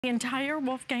The entire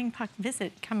Wolfgang Puck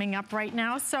visit coming up right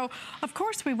now. So, of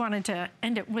course, we wanted to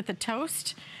end it with a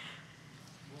toast.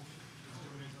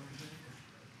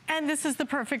 And this is the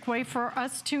perfect way for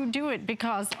us to do it,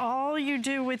 because all you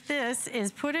do with this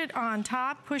is put it on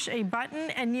top, push a button,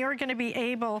 and you're gonna be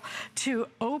able to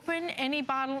open any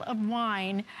bottle of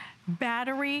wine,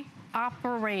 battery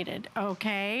operated,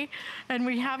 okay? And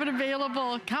we have it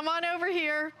available. Come on over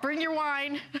here, bring your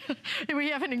wine. We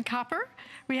have it in copper,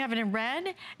 we have it in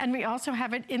red, and we also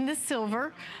have it in the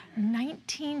silver.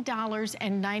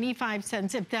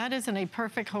 $19.95. If that isn't a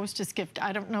perfect hostess gift,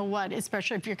 I don't know what,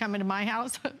 especially if you're coming to my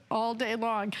house all day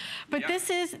long. But this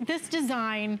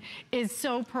design is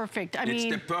so perfect. I mean, it's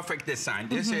the perfect design.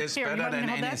 This is here, better than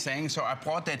anything. So I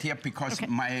brought that here because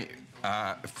my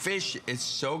fish is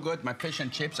so good. My fish and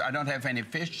chips. I don't have any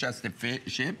fish, just the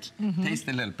chips. Taste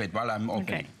a little bit while I'm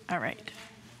opening. Okay, all right.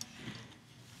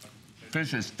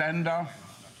 Fish is tender.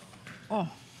 Oh.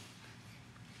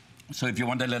 So if you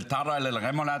want a little tartar, a little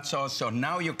remoulade sauce, so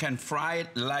now you can fry it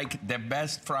like the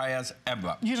best fryers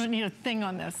ever. You don't need a thing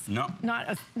on this. No. Not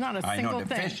a single thing. I know,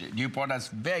 the fish. You brought us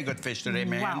very good fish today,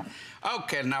 man. Wow.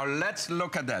 Okay, now let's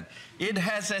look at that. It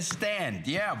has a stand.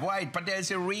 Yeah, right, but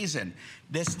there's a reason.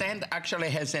 The stand actually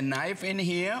has a knife in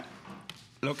here.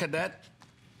 Look at that.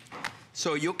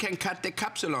 So you can cut the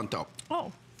capsule on top.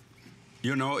 Oh.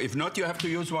 You know, if not, you have to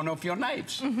use one of your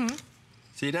knives.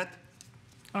 See that?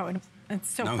 Oh,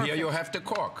 it's so now perfect. Here you have the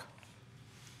cork.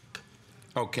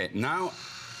 Okay, now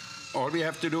all we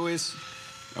have to do is,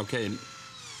 okay.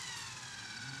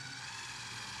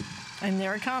 And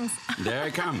there it comes. There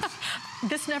it comes.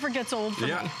 This never gets old for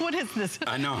me. What is this?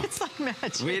 I know. It's like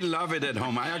magic. We love it at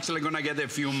home. I'm actually gonna get a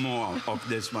few more of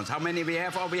this ones. How many we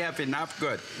have? Oh, we have enough.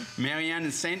 Good. Marianne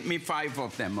sent me 5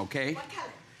 of them, okay? What color?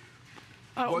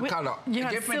 What color?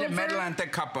 Give me the metal and the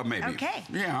copper, maybe. Okay.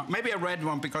 Yeah, maybe a red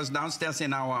one, because downstairs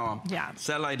in our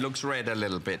cellar it looks red a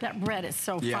little bit. That red is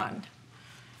so fun.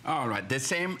 All right, the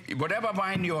same, whatever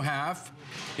wine you have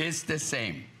is the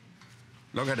same.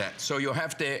 Look at that. So you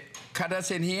have the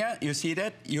cutters in here, you see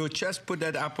that? You just put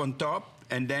that up on top,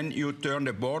 and then you turn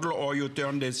the bottle, or you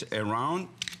turn this around,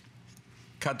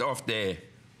 cut off the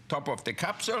top of the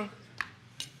capsule,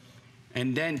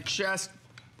 and then just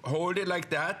hold it like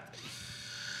that.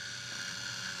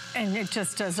 And it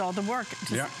just does all the work. It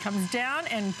just comes down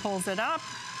and pulls it up.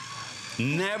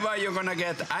 Never you're gonna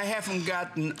get, I haven't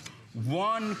gotten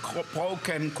one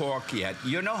broken cork yet.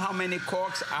 You know how many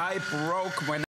corks I broke when